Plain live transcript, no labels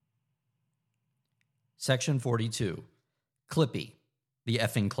Section 42. Clippy, the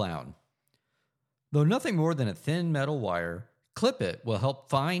effing clown. Though nothing more than a thin metal wire, Clip It will help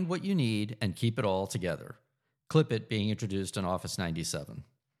find what you need and keep it all together. Clip It being introduced in Office 97.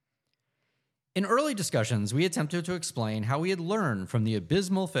 In early discussions, we attempted to explain how we had learned from the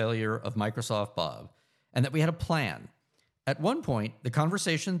abysmal failure of Microsoft Bob, and that we had a plan. At one point, the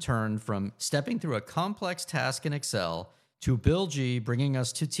conversation turned from stepping through a complex task in Excel to Bill G bringing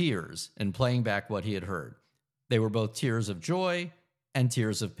us to tears and playing back what he had heard. They were both tears of joy and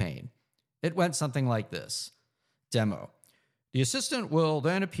tears of pain. It went something like this. Demo. The assistant will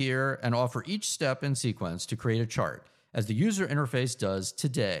then appear and offer each step in sequence to create a chart, as the user interface does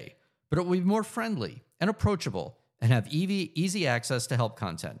today, but it will be more friendly and approachable and have easy access to help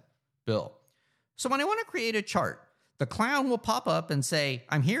content. Bill. So when I want to create a chart, the clown will pop up and say,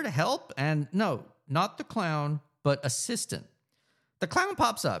 I'm here to help, and no, not the clown, but assistant. The clown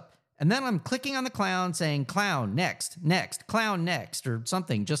pops up, and then I'm clicking on the clown saying, clown, next, clown, next, or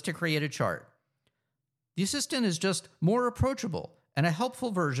something just to create a chart. The assistant is just more approachable and a helpful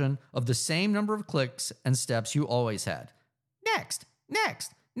version of the same number of clicks and steps you always had. Next,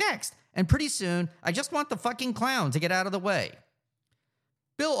 and pretty soon, I just want the fucking clown to get out of the way.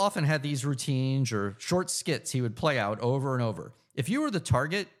 Bill often had these routines or short skits he would play out over and over. If you were the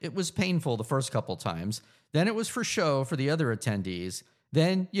target, it was painful the first couple times. Then it was for show for the other attendees.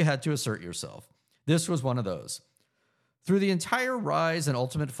 Then you had to assert yourself. This was one of those. Through the entire rise and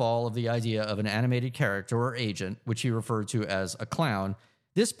ultimate fall of the idea of an animated character or agent, which he referred to as a clown,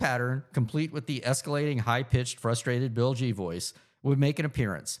 this pattern, complete with the escalating high-pitched, frustrated Bill G voice, would make an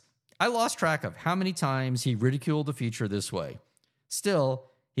appearance. I lost track of how many times he ridiculed the feature this way. Still,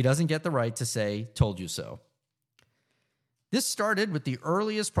 he doesn't get the right to say, told you so. This started with the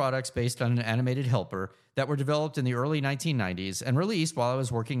earliest products based on an animated helper that were developed in the early 1990s and released while I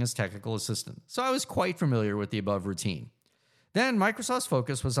was working as technical assistant, so I was quite familiar with the above routine. Then Microsoft's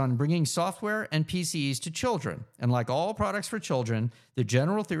focus was on bringing software and PCs to children, and like all products for children, the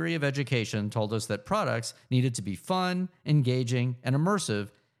general theory of education told us that products needed to be fun, engaging, and immersive,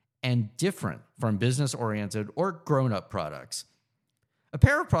 and different from business-oriented or grown-up products. A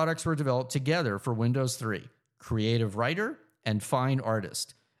pair of products were developed together for Windows 3, Creative Writer and Fine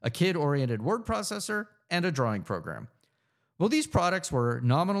Artist, a kid-oriented word processor, and a drawing program. While these products were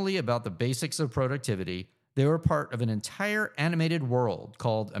nominally about the basics of productivity, they were part of an entire animated world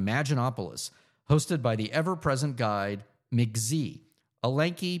called Imaginopolis, hosted by the ever-present guide McZ, a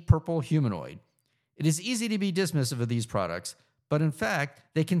lanky purple humanoid. It is easy to be dismissive of these products, but in fact,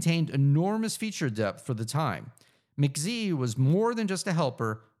 they contained enormous feature depth for the time. McZ was more than just a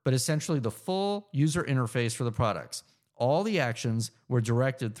helper, but essentially the full user interface for the products. All the actions were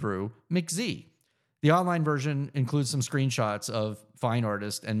directed through McZ. The online version includes some screenshots of Fine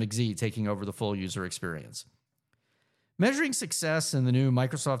Artist and McZ taking over the full user experience. Measuring success in the new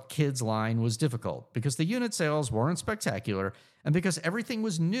Microsoft Kids line was difficult because the unit sales weren't spectacular and because everything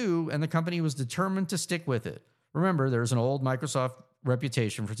was new and the company was determined to stick with it. Remember, there's an old Microsoft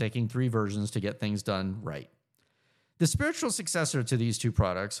reputation for taking 3 versions to get things done right. The spiritual successor to these two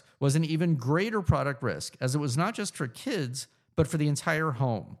products was an even greater product risk, as it was not just for kids, but for the entire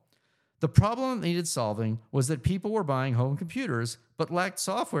home. The problem it needed solving was that people were buying home computers, but lacked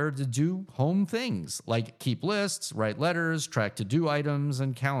software to do home things, like keep lists, write letters, track to-do items,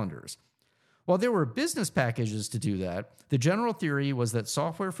 and calendars. While there were business packages to do that, the general theory was that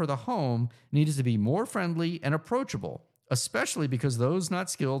software for the home needed to be more friendly and approachable, especially because those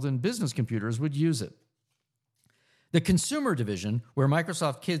not skilled in business computers would use it. The consumer division, where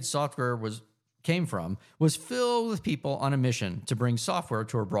Microsoft Kids software came from, was filled with people on a mission to bring software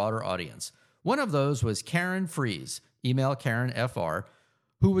to a broader audience. One of those was Karen Fries, email Karen FR,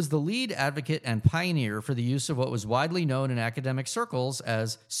 who was the lead advocate and pioneer for the use of what was widely known in academic circles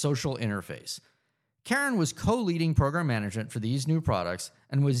as social interface. Karen was co-leading program management for these new products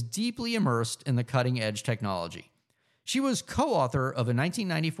and was deeply immersed in the cutting-edge technology. She was co-author of a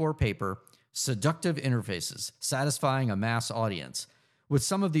 1994 paper, Seductive Interfaces, Satisfying a Mass Audience, with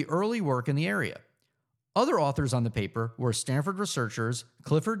some of the early work in the area. Other authors on the paper were Stanford researchers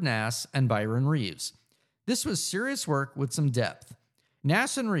Clifford Nass and Byron Reeves. This was serious work with some depth.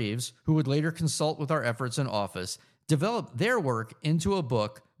 Nass and Reeves, who would later consult with our efforts in Office, developed their work into a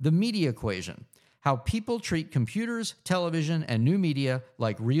book, The Media Equation: How People Treat Computers, Television, and New Media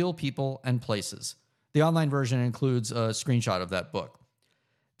Like Real People and Places. The online version includes a screenshot of that book.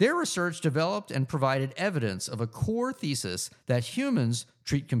 Their research developed and provided evidence of a core thesis that humans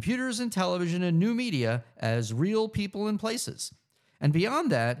treat computers and television and new media as real people and places. And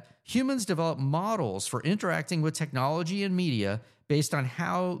beyond that, humans develop models for interacting with technology and media based on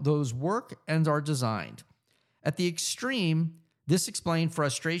how those work and are designed. At the extreme, this explained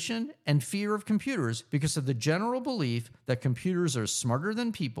frustration and fear of computers because of the general belief that computers are smarter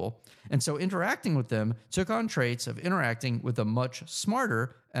than people, and so interacting with them took on traits of interacting with a much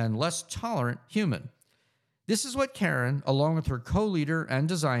smarter and less tolerant human. This is what Karen, along with her co-leader and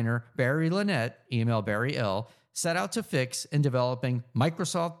designer Barry Lynette, email Barry L., set out to fix in developing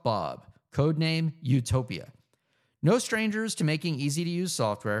Microsoft Bob, codename Utopia. No strangers to making easy-to-use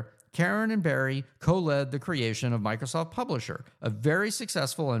software, Karen and Barry co-led the creation of Microsoft Publisher, a very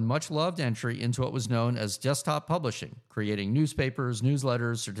successful and much-loved entry into what was known as desktop publishing, creating newspapers,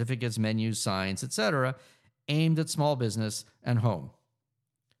 newsletters, certificates, menus, signs, etc., aimed at small business and home.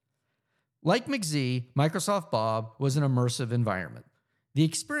 Like McZ, Microsoft Bob was an immersive environment. The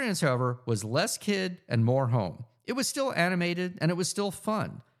experience, however, was less kid and more home. It was still animated and it was still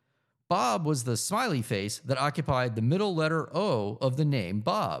fun. Bob was the smiley face that occupied the middle letter O of the name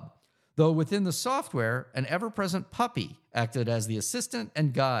Bob, though within the software, an ever-present puppy acted as the assistant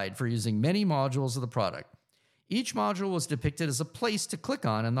and guide for using many modules of the product. Each module was depicted as a place to click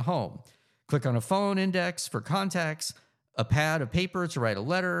on in the home. Click on a phone index for contacts, a pad of paper to write a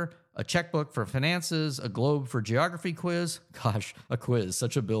letter, a checkbook for finances, a globe for geography quiz, gosh, a quiz,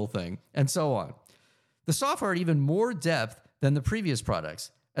 such a Bill thing, and so on. The software had even more depth than the previous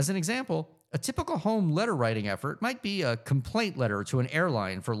products. As an example, a typical home letter writing effort might be a complaint letter to an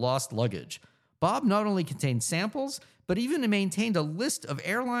airline for lost luggage. Bob not only contained samples, but even maintained a list of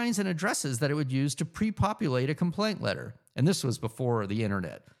airlines and addresses that it would use to pre-populate a complaint letter. And this was before the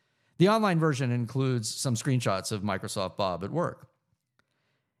internet. The online version includes some screenshots of Microsoft Bob at work.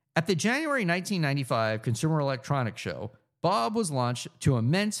 At the January 1995 Consumer Electronics Show, Bob was launched to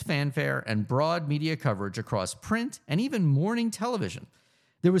immense fanfare and broad media coverage across print and even morning television.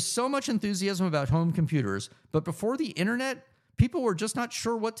 There was so much enthusiasm about home computers, but before the internet, people were just not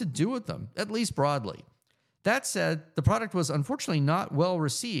sure what to do with them, at least broadly. That said, the product was unfortunately not well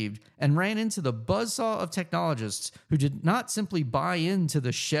received and ran into the buzzsaw of technologists who did not simply buy into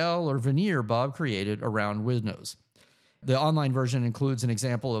the shell or veneer Bob created around Windows. The online version includes an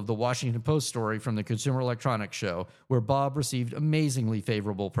example of the Washington Post story from the Consumer Electronics Show, where Bob received amazingly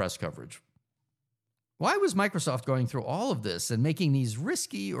favorable press coverage. Why was Microsoft going through all of this and making these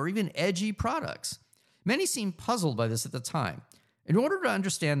risky or even edgy products? Many seemed puzzled by this at the time. In order to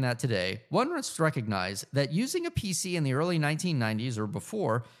understand that today, one must recognize that using a PC in the early 1990s or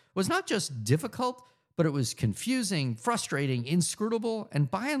before was not just difficult, but it was confusing, frustrating, inscrutable,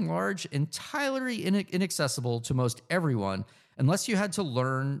 and by and large, entirely inaccessible to most everyone unless you had to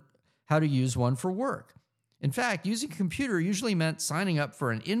learn how to use one for work. In fact, using a computer usually meant signing up for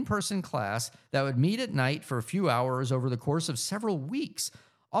an in-person class that would meet at night for a few hours over the course of several weeks.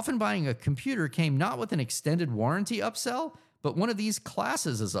 Often buying a computer came not with an extended warranty upsell, but one of these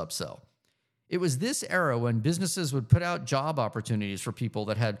classes as upsell. It was this era when businesses would put out job opportunities for people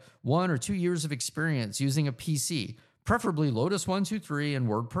that had 1 or 2 years of experience using a PC, preferably Lotus 123 and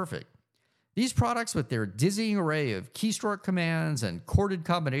WordPerfect. These products, with their dizzying array of keystroke commands and corded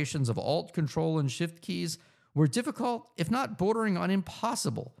combinations of Alt, Control, and Shift keys, were difficult, if not bordering on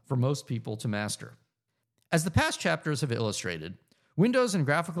impossible, for most people to master. As the past chapters have illustrated, Windows and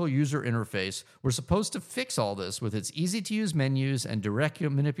graphical user interface were supposed to fix all this with its easy-to-use menus and direct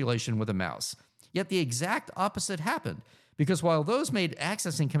manipulation with a mouse. Yet the exact opposite happened, because while those made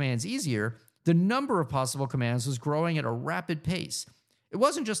accessing commands easier, the number of possible commands was growing at a rapid pace. It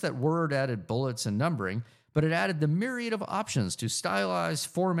wasn't just that Word added bullets and numbering, but it added the myriad of options to stylize,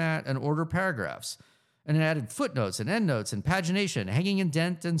 format, and order paragraphs. And it added footnotes and endnotes and pagination, hanging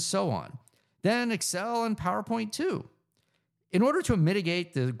indent, and so on. Then Excel and PowerPoint too. In order to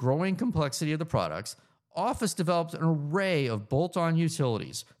mitigate the growing complexity of the products, Office developed an array of bolt-on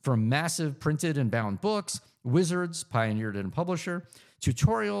utilities, from massive printed and bound books, wizards, pioneered in Publisher,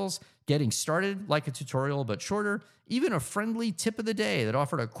 tutorials, getting started like a tutorial but shorter, even a friendly tip of the day that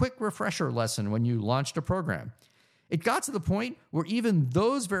offered a quick refresher lesson when you launched a program. It got to the point where even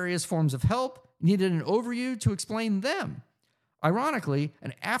those various forms of help needed an overview to explain them. Ironically,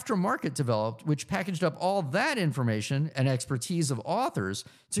 an aftermarket developed which packaged up all that information and expertise of authors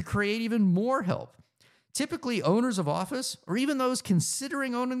to create even more help. Typically, owners of Office, or even those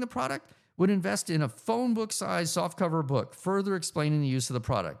considering owning the product, would invest in a phone book-sized softcover book further explaining the use of the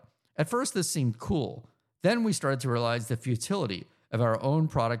product. At first, this seemed cool. Then we started to realize the futility of our own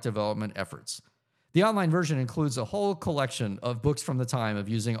product development efforts. The online version includes a whole collection of books from the time of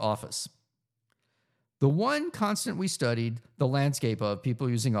using Office. The one constant we studied the landscape of people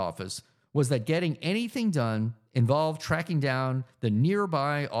using Office was that getting anything done involved tracking down the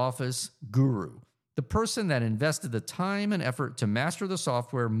nearby Office guru. the person that invested the time and effort to master the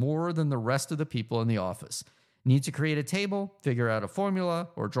software more than the rest of the people in the office. Need to create a table, figure out a formula,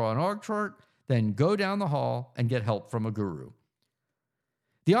 or draw an org chart, then go down the hall and get help from a guru.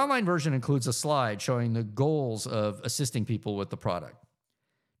 The online version includes a slide showing the goals of assisting people with the product.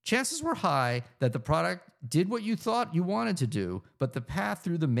 Chances were high that the product did what you thought you wanted to do, but the path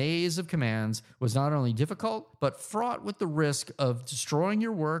through the maze of commands was not only difficult, but fraught with the risk of destroying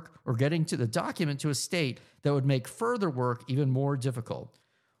your work or getting to the document to a state that would make further work even more difficult.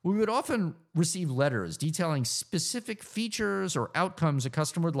 We would often receive letters detailing specific features or outcomes a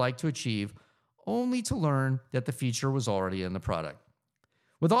customer would like to achieve, only to learn that the feature was already in the product.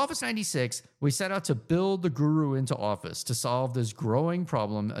 With Office 96, we set out to build the guru into Office to solve this growing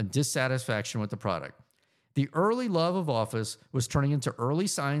problem of dissatisfaction with the product. The early love of Office was turning into early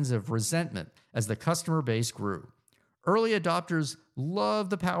signs of resentment as the customer base grew. Early adopters loved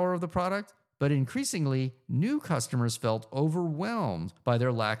the power of the product, but increasingly, new customers felt overwhelmed by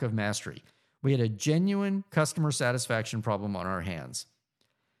their lack of mastery. We had a genuine customer satisfaction problem on our hands.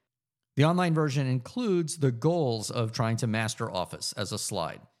 The online version includes the goals of trying to master Office as a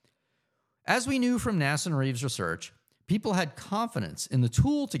slide. As we knew from Nass and Reeves' research, people had confidence in the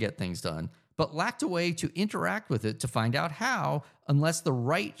tool to get things done, but lacked a way to interact with it to find out how, unless the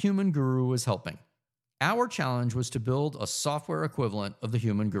right human guru was helping. Our challenge was to build a software equivalent of the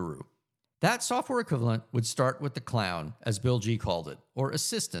human guru. That software equivalent would start with the clown, as Bill G called it, or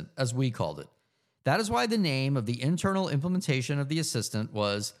assistant, as we called it. That is why the name of the internal implementation of the assistant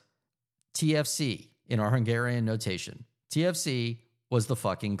was TFC in our Hungarian notation. TFC was the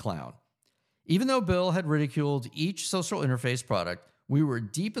fucking clown. Even though Bill had ridiculed each social interface product, we were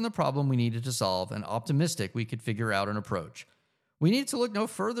deep in the problem we needed to solve and optimistic we could figure out an approach. We needed to look no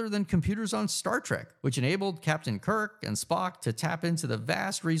further than computers on Star Trek, which enabled Captain Kirk and Spock to tap into the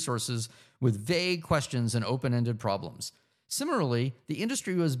vast resources with vague questions and open-ended problems. Similarly, the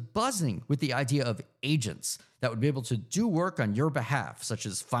industry was buzzing with the idea of agents that would be able to do work on your behalf, such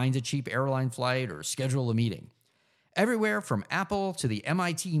as find a cheap airline flight or schedule a meeting. Everywhere from Apple to the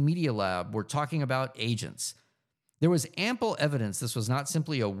MIT Media Lab were talking about agents. There was ample evidence this was not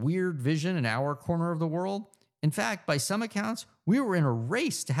simply a weird vision in our corner of the world. In fact, by some accounts, we were in a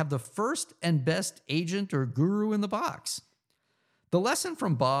race to have the first and best agent or guru in the box. The lesson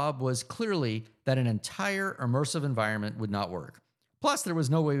from Bob was clearly that an entire immersive environment would not work. Plus, there was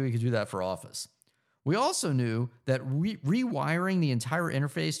no way we could do that for Office. We also knew that rewiring the entire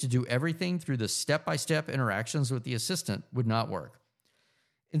interface to do everything through the step-by-step interactions with the assistant would not work.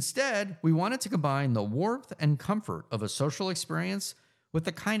 Instead, we wanted to combine the warmth and comfort of a social experience with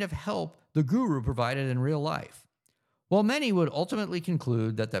the kind of help the guru provided in real life. While many would ultimately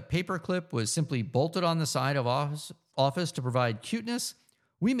conclude that the paperclip was simply bolted on the side of Office to provide cuteness,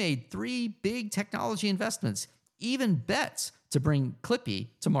 we made 3 big technology investments, even bets, to bring Clippy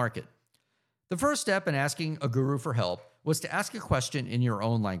to market. The first step in asking a guru for help was to ask a question in your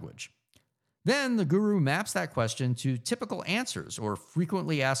own language. Then the guru maps that question to typical answers or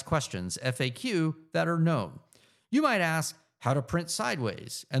frequently asked questions, FAQ, that are known. You might ask how to print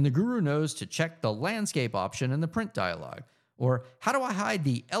sideways, and the guru knows to check the landscape option in the print dialog. Or how do I hide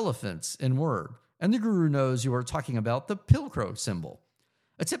the elephants in Word? And the guru knows you are talking about the Pilcrow symbol.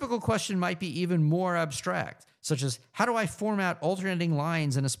 A typical question might be even more abstract, such as how do I format alternating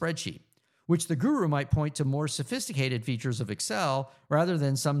lines in a spreadsheet? Which the guru might point to more sophisticated features of Excel rather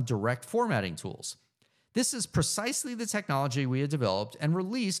than some direct formatting tools. This is precisely the technology we had developed and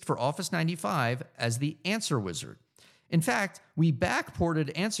released for Office 95 as the Answer Wizard. In fact, we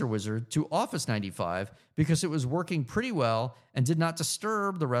backported Answer Wizard to Office 95 because it was working pretty well and did not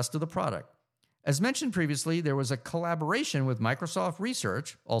disturb the rest of the product. As mentioned previously, there was a collaboration with Microsoft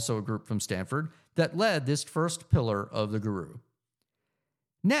Research, also a group from Stanford, that led this first pillar of the guru.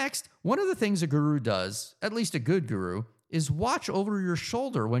 Next, one of the things a guru does, at least a good guru, is watch over your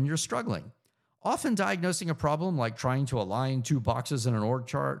shoulder when you're struggling. Often diagnosing a problem like trying to align 2 boxes in an org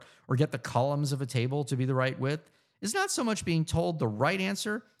chart or get the columns of a table to be the right width is not so much being told the right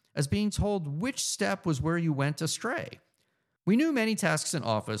answer as being told which step was where you went astray. We knew many tasks in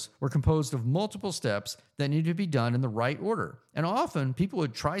Office were composed of multiple steps that needed to be done in the right order, and often people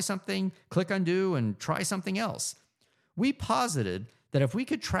would try something, click undo, and try something else. We posited that if we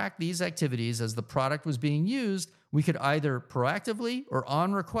could track these activities as the product was being used, we could either proactively or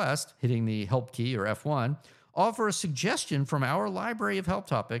on request, hitting the help key or F1, offer a suggestion from our library of help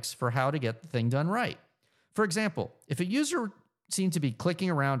topics for how to get the thing done right. For example, if a user seemed to be clicking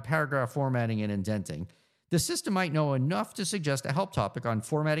around paragraph formatting and indenting, the system might know enough to suggest a help topic on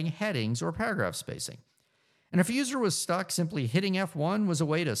formatting headings or paragraph spacing. And if a user was stuck, simply hitting F1 was a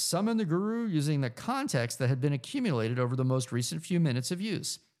way to summon the guru using the context that had been accumulated over the most recent few minutes of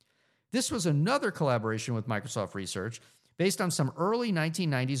use. This was another collaboration with Microsoft Research based on some early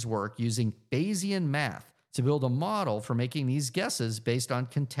 1990s work using Bayesian math to build a model for making these guesses based on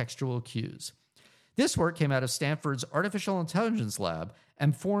contextual cues. This work came out of Stanford's Artificial Intelligence Lab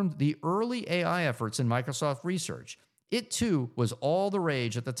and formed the early AI efforts in Microsoft Research. It, too, was all the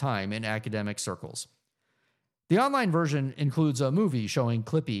rage at the time in academic circles. The online version includes a movie showing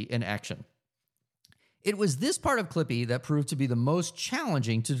Clippy in action. It was this part of Clippy that proved to be the most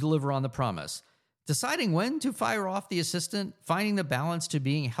challenging to deliver on the promise. Deciding when to fire off the assistant, finding the balance to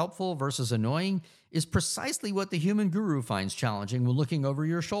being helpful versus annoying, is precisely what the human guru finds challenging when looking over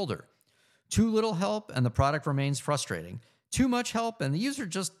your shoulder. Too little help and the product remains frustrating. Too much help and the user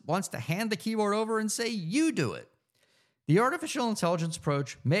just wants to hand the keyboard over and say, "You do it." The artificial intelligence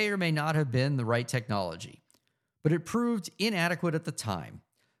approach may or may not have been the right technology, but it proved inadequate at the time.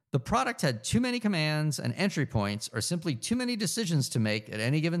 The product had too many commands and entry points, or simply too many decisions to make at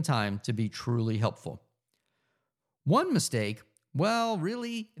any given time to be truly helpful. One mistake, well,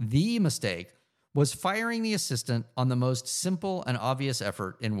 really the mistake, was firing the assistant on the most simple and obvious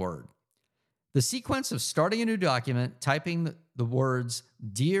effort in Word. The sequence of starting a new document, typing the words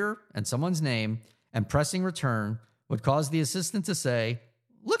 "Dear" and someone's name, and pressing return would cause the assistant to say,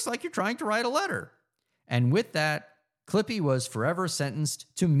 "Looks like you're trying to write a letter." And with that, Clippy was forever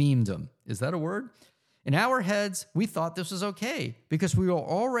sentenced to memedom. Is that a word? In our heads, we thought this was okay because we were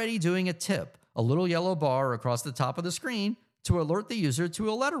already doing a tip, a little yellow bar across the top of the screen to alert the user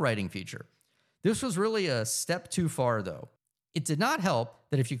to a letter writing feature. This was really a step too far, though. It did not help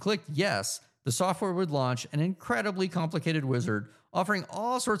that if you clicked yes, the software would launch an incredibly complicated wizard offering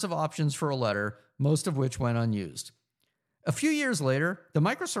all sorts of options for a letter, most of which went unused. A few years later, the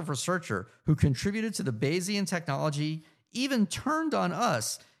Microsoft researcher who contributed to the Bayesian technology even turned on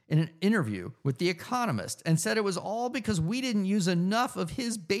us in an interview with The Economist and said it was all because we didn't use enough of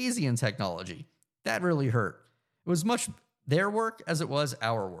his Bayesian technology. That really hurt. It was much their work as it was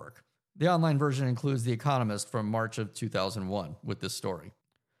our work. The online version includes The Economist from March of 2001 with this story.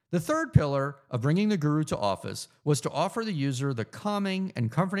 The third pillar of bringing the guru to office was to offer the user the calming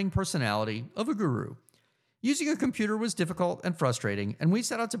and comforting personality of a guru. Using a computer was difficult and frustrating, and we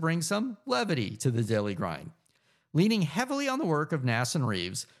set out to bring some levity to the daily grind. Leaning heavily on the work of Nass and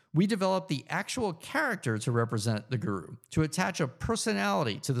Reeves, we developed the actual character to represent the guru, to attach a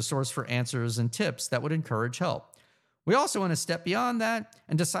personality to the source for answers and tips that would encourage help. We also went a step beyond that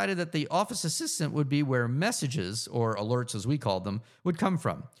and decided that the office assistant would be where messages, or alerts as we called them, would come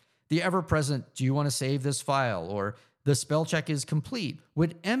from. The ever-present, "Do you want to save this file?" or "The spell check is complete,"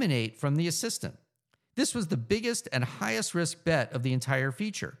 would emanate from the assistant. This was the biggest and highest risk bet of the entire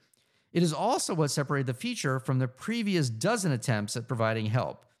feature. It is also what separated the feature from the previous dozen attempts at providing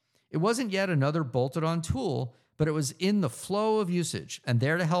help. It wasn't yet another bolted-on tool, but it was in the flow of usage and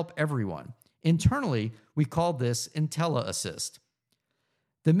there to help everyone. Internally, we called this IntelliAssist.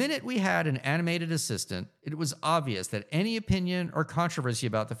 The minute we had an animated assistant, it was obvious that any opinion or controversy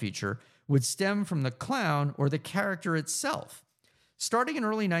about the feature would stem from the clown or the character itself. Starting in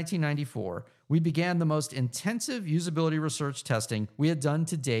early 1994, we began the most intensive usability research testing we had done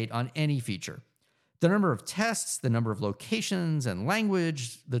to date on any feature. The number of tests, the number of locations and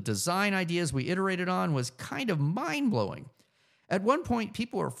language, the design ideas we iterated on was kind of mind-blowing. At one point,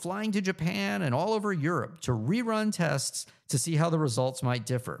 people were flying to Japan and all over Europe to rerun tests to see how the results might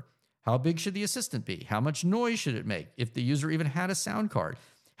differ. How big should the assistant be? How much noise should it make if the user even had a sound card?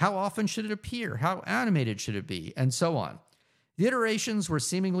 How often should it appear? How animated should it be? And so on. The iterations were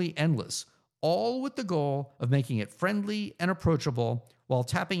seemingly endless, all with the goal of making it friendly and approachable while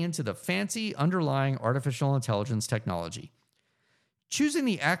tapping into the fancy underlying artificial intelligence technology. Choosing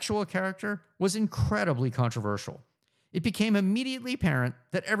the actual character was incredibly controversial. It became immediately apparent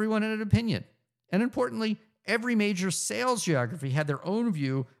that everyone had an opinion. And importantly, every major sales geography had their own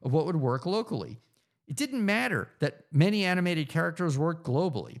view of what would work locally. It didn't matter that many animated characters worked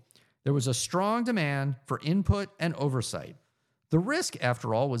globally. There was a strong demand for input and oversight. The risk,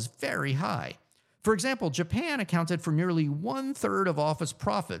 after all, was very high. For example, Japan accounted for nearly 1/3 of Office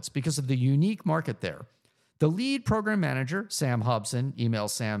profits because of the unique market there. The lead program manager, Sam Hobson, email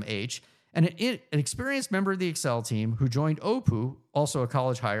Sam H., and an experienced member of the Excel team who joined OPU, also a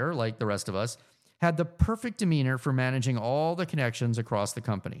college hire like the rest of us, had the perfect demeanor for managing all the connections across the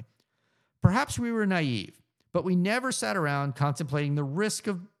company. Perhaps we were naive, but we never sat around contemplating the risk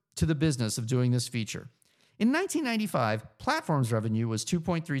to the business of doing this feature. In 1995, platforms revenue was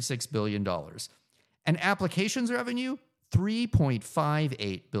 $2.36 billion, and applications revenue,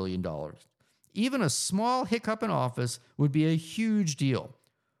 $3.58 billion. even a small hiccup in office would be a huge deal.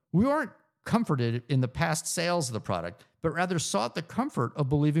 We weren't comforted in the past sales of the product, but rather sought the comfort of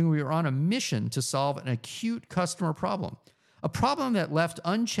believing we were on a mission to solve an acute customer problem, a problem that left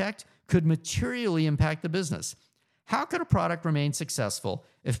unchecked could materially impact the business. How could a product remain successful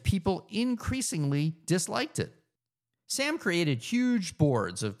if people increasingly disliked it? Sam created huge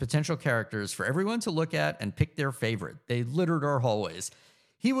boards of potential characters for everyone to look at and pick their favorite. They littered our hallways.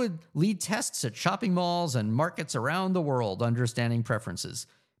 He would lead tests at shopping malls and markets around the world, understanding preferences.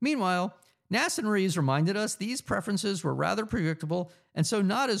 Meanwhile, Nass and Reeves reminded us these preferences were rather predictable and so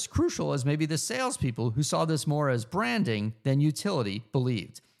not as crucial as maybe the salespeople who saw this more as branding than utility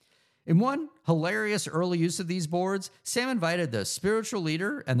believed. In one hilarious early use of these boards, Sam invited the spiritual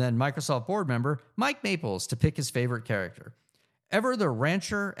leader and then Microsoft board member Mike Maples to pick his favorite character. Ever the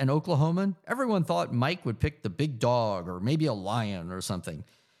rancher and Oklahoman, everyone thought Mike would pick the big dog or maybe a lion or something.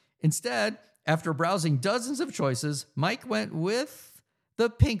 Instead, after browsing dozens of choices, Mike went with the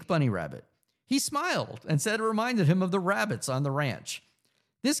pink bunny rabbit. He smiled and said it reminded him of the rabbits on the ranch.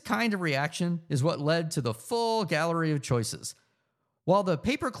 This kind of reaction is what led to the full gallery of choices. While the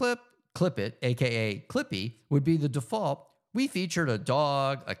paperclip Clip-It, aka Clippy, would be the default, we featured a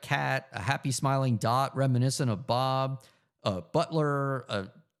dog, a cat, a happy smiling dot reminiscent of Bob, a butler, a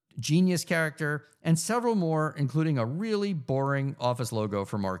genius character, and several more, including a really boring office logo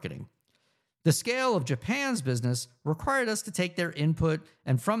for marketing. The scale of Japan's business required us to take their input,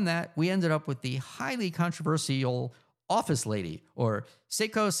 and from that, we ended up with the highly controversial Office Lady, or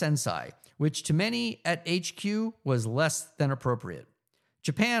Seiko Sensei, which to many at HQ was less than appropriate.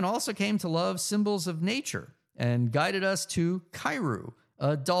 Japan also came to love symbols of nature and guided us to Kairu,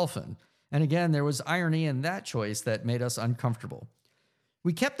 a dolphin. And again, there was irony in that choice that made us uncomfortable.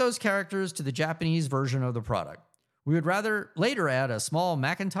 We kept those characters to the Japanese version of the product. We would rather later add a small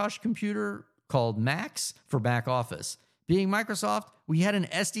Macintosh computer called Max for back office. Being Microsoft, we had an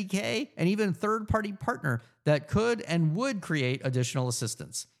SDK and even third-party partner that could and would create additional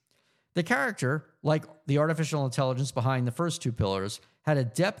assistants. The character, like the artificial intelligence behind the first two pillars, had a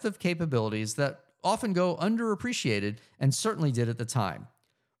depth of capabilities that often go underappreciated and certainly did at the time.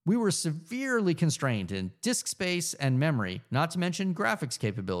 We were severely constrained in disk space and memory, not to mention graphics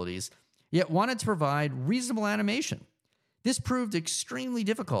capabilities, yet wanted to provide reasonable animation. This proved extremely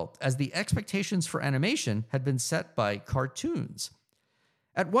difficult as the expectations for animation had been set by cartoons.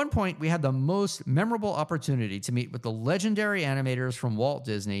 At one point, we had the most memorable opportunity to meet with the legendary animators from Walt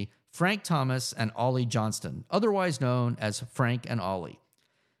Disney, Frank Thomas and Ollie Johnston, otherwise known as Frank and Ollie.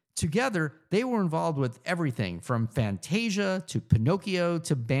 Together, they were involved with everything from Fantasia to Pinocchio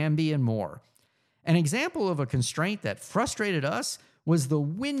to Bambi and more. An example of a constraint that frustrated us was the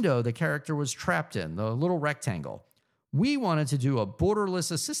window the character was trapped in, the little rectangle. We wanted to do a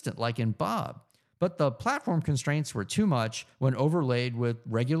borderless assistant like in Bob, but the platform constraints were too much when overlaid with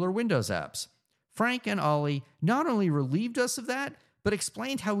regular Windows apps. Frank and Ollie not only relieved us of that, but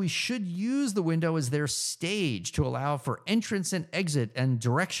explained how we should use the window as their stage to allow for entrance and exit and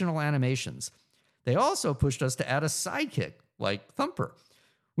directional animations. They also pushed us to add a sidekick, like Thumper,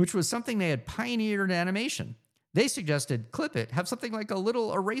 which was something they had pioneered in animation. They suggested Clip-It have something like a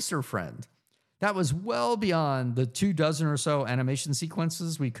little eraser friend. That was well beyond the 24 or so animation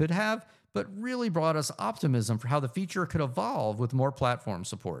sequences we could have, but really brought us optimism for how the feature could evolve with more platform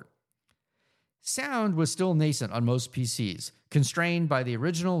support. Sound was still nascent on most PCs, constrained by the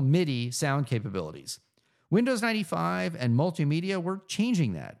original MIDI sound capabilities. Windows 95 and multimedia were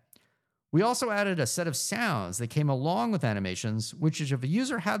changing that. We also added a set of sounds that came along with animations, which, if a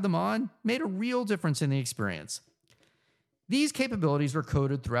user had them on, made a real difference in the experience. These capabilities were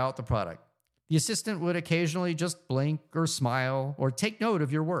coded throughout the product. The assistant would occasionally just blink or smile or take note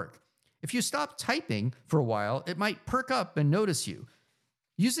of your work. If you stopped typing for a while, it might perk up and notice you.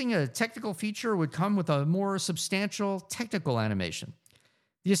 Using a technical feature would come with a more substantial technical animation.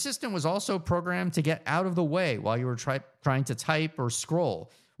 The assistant was also programmed to get out of the way while you were trying to type or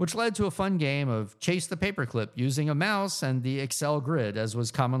scroll, which led to a fun game of chase the paperclip using a mouse and the Excel grid, as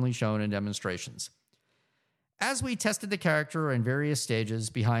was commonly shown in demonstrations. As we tested the character in various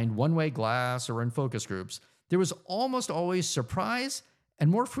stages behind one-way glass or in focus groups, there was almost always surprise and,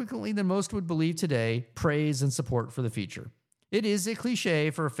 more frequently than most would believe today, praise and support for the feature. It is a cliche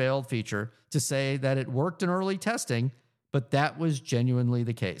for a failed feature to say that it worked in early testing, but that was genuinely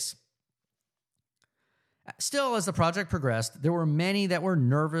the case. Still, as the project progressed, there were many that were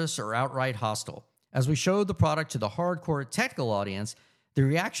nervous or outright hostile. As we showed the product to the hardcore technical audience, the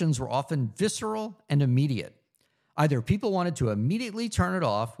reactions were often visceral and immediate. Either people wanted to immediately turn it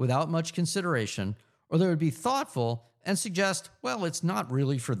off without much consideration, or they would be thoughtful and suggest, well, it's not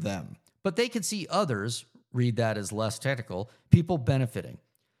really for them, but they could see others, read that as less technical, people benefiting.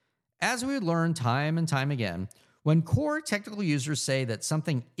 As we learn time and time again, when core technical users say that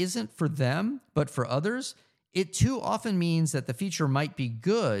something isn't for them, but for others, it too often means that the feature might be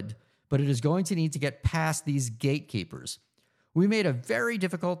good, but it is going to need to get past these gatekeepers. We made a very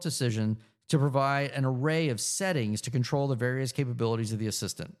difficult decision to provide an array of settings to control the various capabilities of the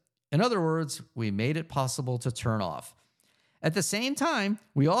assistant. In other words, we made it possible to turn off. At the same time,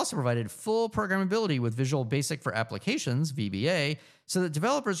 we also provided full programmability with Visual Basic for Applications, VBA, so that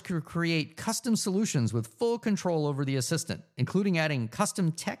developers could create custom solutions with full control over the assistant, including adding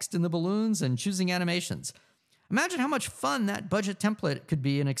custom text in the balloons and choosing animations. Imagine how much fun that budget template could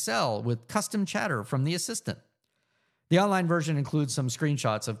be in Excel with custom chatter from the assistant. The online version includes some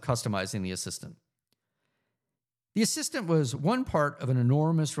screenshots of customizing the assistant. The assistant was one part of an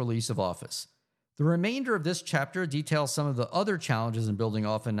enormous release of Office. The remainder of this chapter details some of the other challenges in building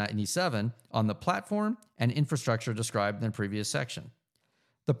Office 97 on the platform and infrastructure described in the previous section.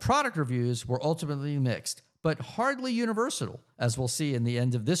 The product reviews were ultimately mixed, but hardly universal, as we'll see in the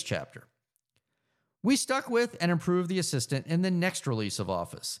end of this chapter. We stuck with and improved the assistant in the next release of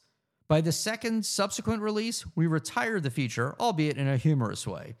Office. By the second subsequent release, we retired the feature, albeit in a humorous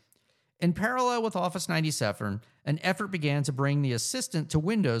way. In parallel with Office 97, an effort began to bring the assistant to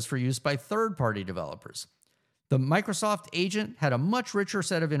Windows for use by third-party developers. The Microsoft agent had a much richer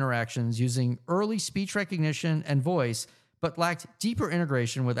set of interactions using early speech recognition and voice, but lacked deeper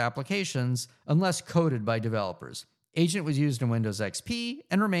integration with applications unless coded by developers. Agent was used in Windows XP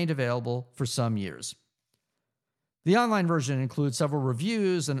and remained available for some years. The online version includes several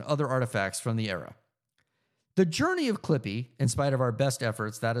reviews and other artifacts from the era. The journey of Clippy, in spite of our best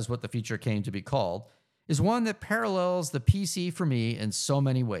efforts, that is what the feature came to be called, is one that parallels the PC for me in so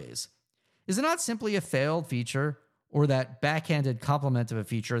many ways. Is it not simply a failed feature, or that backhanded compliment of a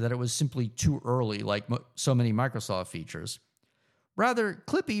feature that it was simply too early, like so many Microsoft features? Rather,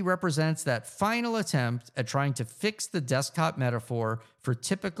 Clippy represents that final attempt at trying to fix the desktop metaphor for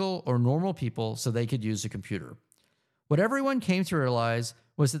typical or normal people so they could use a computer. What everyone came to realize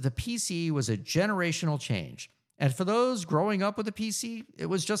was that the PC was a generational change, and for those growing up with a PC, it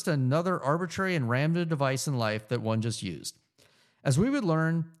was just another arbitrary and random device in life that one just used. As we would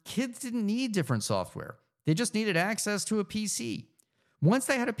learn, kids didn't need different software. They just needed access to a PC. Once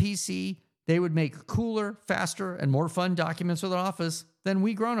they had a PC, they would make cooler, faster, and more fun documents with Office than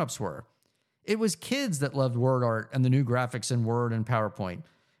we grown-ups were. It was kids that loved word art and the new graphics in Word and PowerPoint,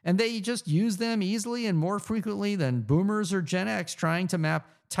 and they just used them easily and more frequently than boomers or Gen X trying to map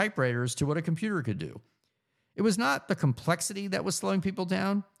typewriters to what a computer could do. It was not the complexity that was slowing people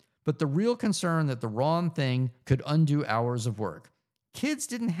down, but the real concern that the wrong thing could undo hours of work. Kids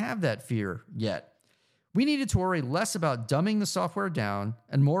didn't have that fear yet. We needed to worry less about dumbing the software down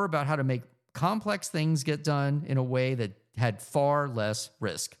and more about how to make complex things get done in a way that had far less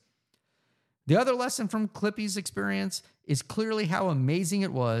risk. The other lesson from Clippy's experience is clearly how amazing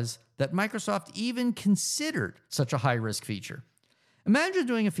it was that Microsoft even considered such a high-risk feature. Imagine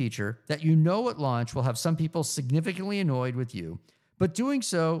doing a feature that you know at launch will have some people significantly annoyed with you, but doing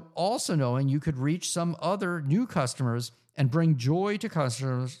so also knowing you could reach some other new customers and bring joy to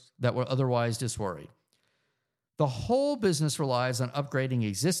customers that were otherwise disworried. The whole business relies on upgrading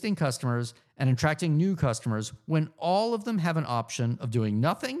existing customers and attracting new customers when all of them have an option of doing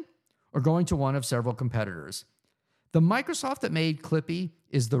nothing or going to one of several competitors. The Microsoft that made Clippy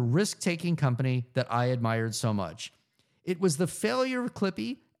is the risk-taking company that I admired so much. It was the failure of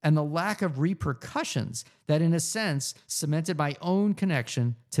Clippy and the lack of repercussions that, in a sense, cemented my own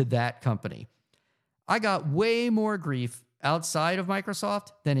connection to that company. I got way more grief outside of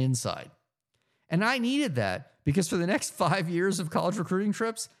Microsoft than inside. And I needed that because for the next 5 years of college recruiting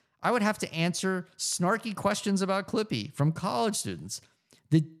trips, I would have to answer snarky questions about Clippy from college students.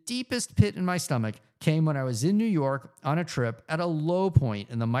 The deepest pit in my stomach came when I was in New York on a trip at a low point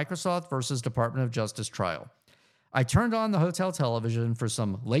in the Microsoft versus Department of Justice trial. I turned on the hotel television for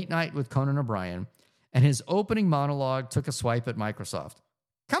some late night with Conan O'Brien, and his opening monologue took a swipe at Microsoft.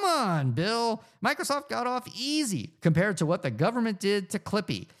 Come on, Bill. Microsoft got off easy compared to what the government did to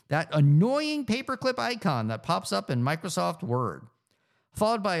Clippy, that annoying paperclip icon that pops up in Microsoft Word,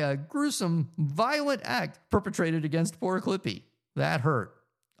 followed by a gruesome, violent act perpetrated against poor Clippy. That hurt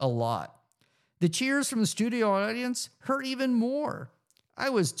a lot. The cheers from the studio audience hurt even more. I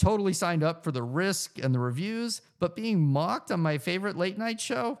was totally signed up for the risk and the reviews, but being mocked on my favorite late night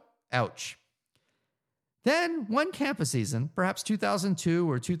show? Ouch. Then, one campus season, perhaps 2002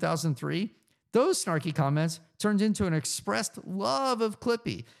 or 2003, those snarky comments turned into an expressed love of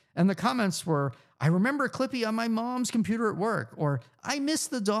Clippy. And the comments were, I remember Clippy on my mom's computer at work, or I miss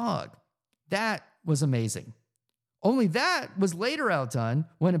the dog. That was amazing. Only that was later outdone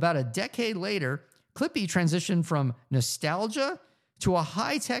when about a decade later, Clippy transitioned from nostalgia to a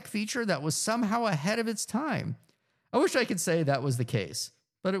high-tech feature that was somehow ahead of its time. I wish I could say that was the case,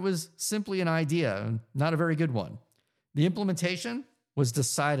 but it was simply an idea, not a very good one. The implementation was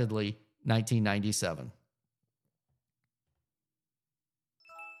decidedly 1997.